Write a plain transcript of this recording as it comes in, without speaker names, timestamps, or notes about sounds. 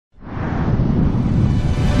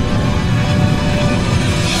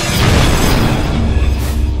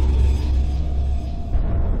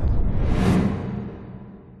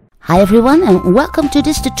Hi everyone, and welcome to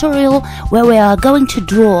this tutorial where we are going to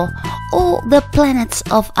draw all the planets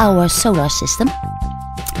of our solar system.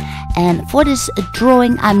 And for this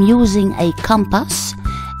drawing I'm using a compass,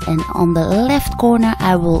 and on the left corner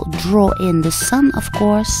I will draw in the sun, of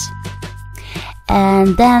course,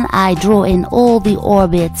 and then I draw in all the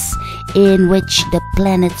orbits in which the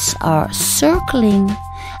planets are circling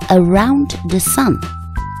around the sun.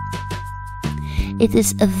 It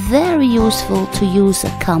is very useful to use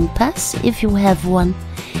a compass if you have one,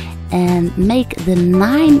 and make the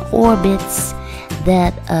 9 orbits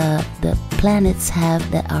that the planets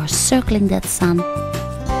have that are circling that sun,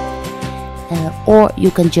 or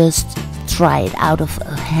you can just try it out of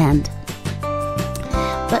hand.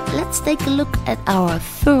 But let's take a look at our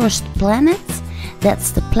first planet.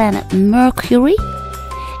 That's the planet Mercury,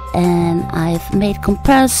 and I've made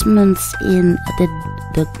comparishments in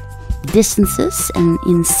the distances and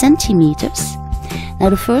in centimeters. Now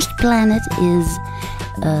the first planet is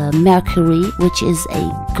Mercury, which is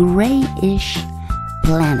a grayish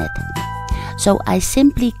planet. So I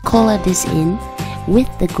simply color this in with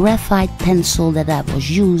the graphite pencil that I was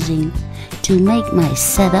using to make my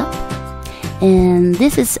setup, and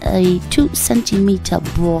this is a 2 centimeter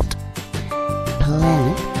broad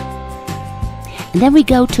planet. And then we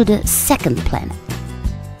go to the second planet,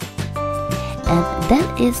 and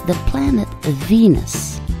that is the planet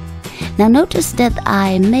Venus. Now notice that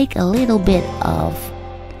I make a little bit of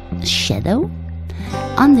shadow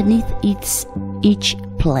underneath each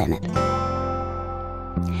planet.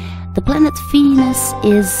 The planet Venus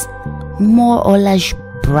is more or less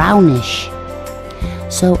brownish,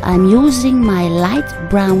 so I'm using my light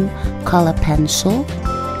brown color pencil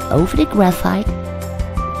over the graphite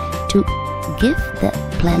to give the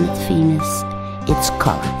planet Venus its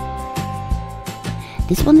color.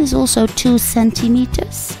 This one is also 2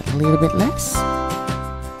 centimeters, a little bit less.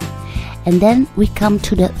 And then we come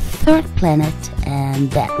to the third planet,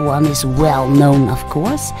 and that one is well known, of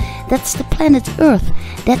course. That's the planet Earth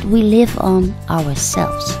that we live on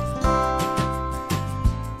ourselves.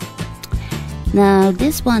 Now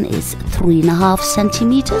this one is 3.5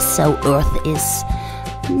 centimeters, so Earth is,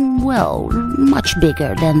 well, much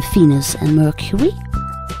bigger than Venus and Mercury.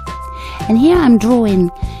 And here I'm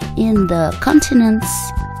drawing in the continents.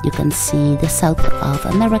 You can see the South of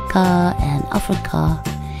America and Africa,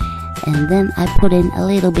 and then I put in a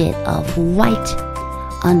little bit of white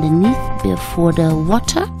underneath before the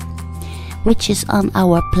water, which is on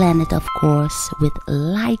our planet, of course, with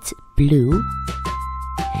light blue.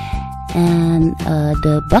 And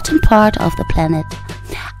the bottom part of the planet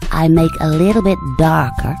I make a little bit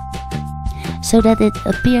darker, so that it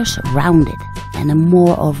appears rounded and a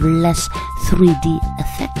more or less 3D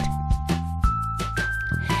effect.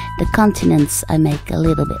 The continents I make a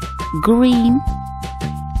little bit green,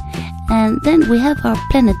 and then we have our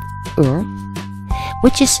planet Earth,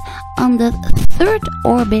 which is on the 3rd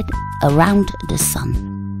orbit around the sun.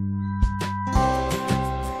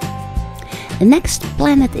 The next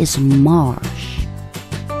planet is Mars.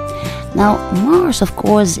 Now Mars, of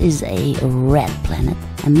course, is a red planet,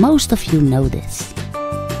 and most of you know this.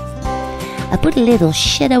 I put a little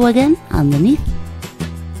shadow again underneath,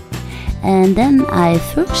 and then I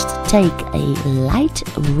first take a light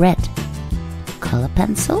red color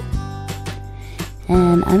pencil,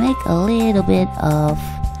 and I make a little bit of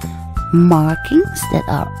markings that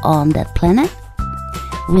are on that planet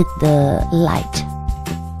with the light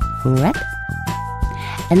red,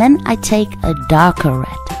 and then I take a darker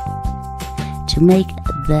red to make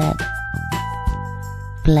that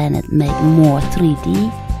planet make more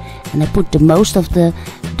 3D, and I put the most of the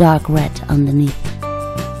dark red underneath.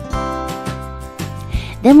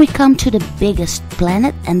 Then we come to the biggest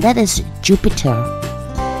planet, and that is Jupiter.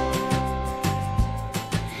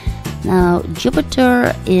 Now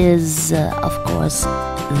Jupiter is of course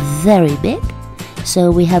very big, so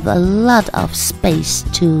we have a lot of space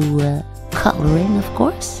to color in, of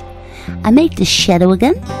course. I make the shadow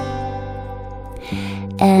again,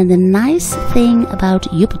 and the nice thing about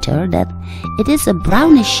Jupiter that it is a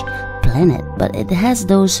brownish planet, but it has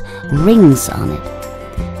those rings on it.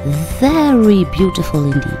 Very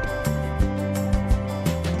beautiful indeed.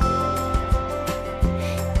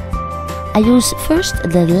 I use first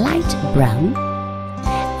the light brown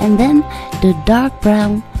and then the dark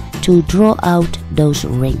brown to draw out those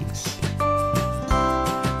rings.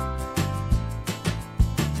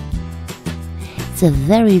 It's a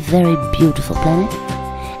very, very beautiful planet,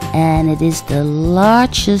 and it is the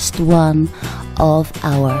largest one of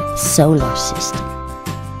our solar system.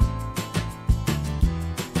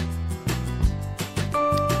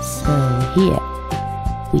 So here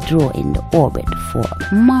we draw in the orbit for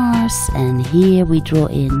Mars, and here we draw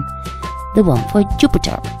in the one for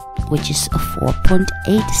Jupiter, which is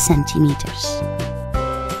 4.8 centimeters.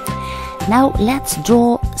 Now let's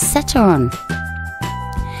draw Saturn.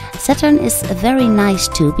 Saturn is very nice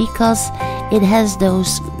too, because it has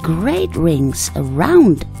those great rings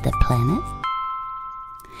around the planet.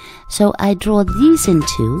 So I draw these in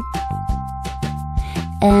too.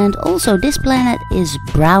 And also this planet is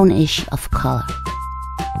brownish of color.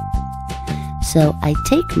 So I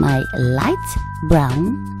take my light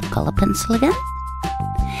brown color pencil again,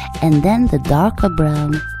 and then the darker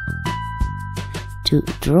brown to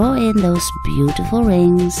draw in those beautiful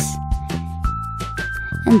rings.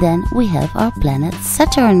 And then we have our planet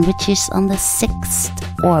Saturn, which is on the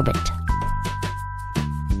 6th orbit.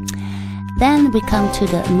 Then we come to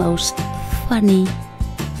the most funny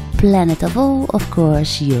planet of all, of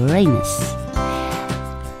course, Uranus.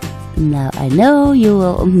 Now I know you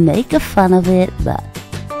will make a fun of it, but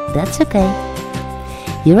that's okay.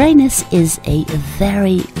 Uranus is a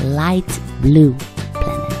very light blue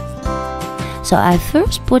planet. So I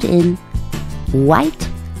first put in white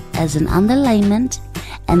as an underlayment,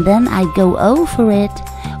 and then I go over it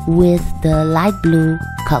with the light blue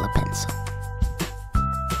color pencil.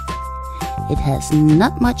 It has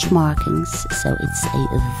not much markings, so it's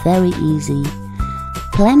a very easy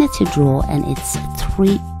planet to draw, and it's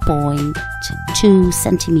 3.2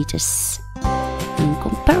 centimeters in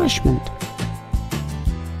comparishment.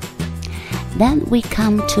 Then we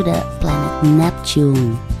come to the planet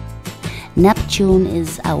Neptune. Neptune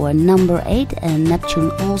is our number 8, and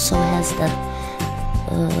Neptune also has that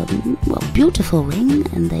beautiful ring,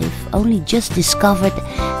 and they've only just discovered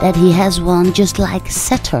that he has one just like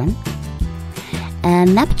Saturn.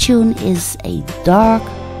 And Neptune is a dark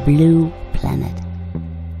blue planet.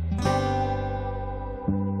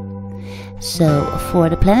 So for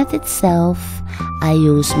the planet itself, I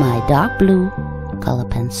use my dark blue color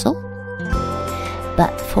pencil,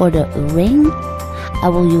 but for the ring I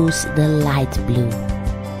will use the light blue,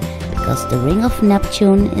 because the ring of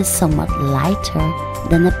Neptune is somewhat lighter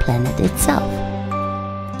than the planet itself.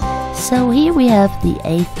 So here we have the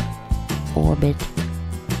 8th orbit,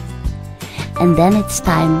 and then it's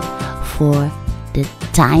time for the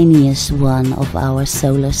tiniest one of our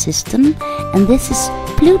solar system, and this is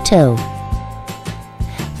Pluto.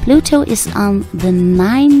 Pluto is on the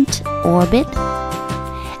 9th orbit,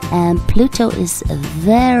 and Pluto is a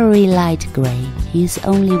very light gray. He's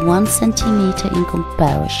only 1 centimeter in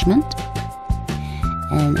comparison,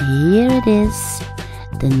 and here it is,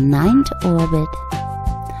 the 9th orbit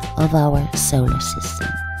of our solar system.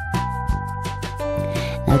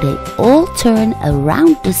 Now they all turn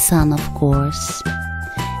around the sun, of course,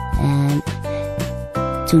 and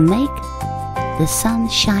to make the sun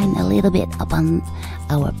shine a little bit upon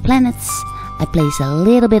our planets, I place a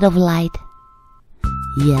little bit of light,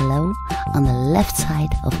 yellow, on the left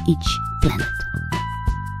side of each planet.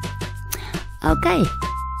 Okay,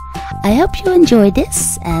 I hope you enjoyed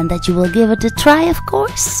this and that you will give it a try, of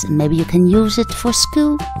course. Maybe you can use it for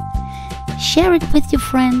school. Share it with your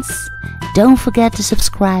friends. Don't forget to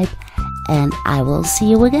subscribe, and I will see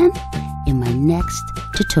you again in my next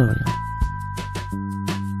tutorial.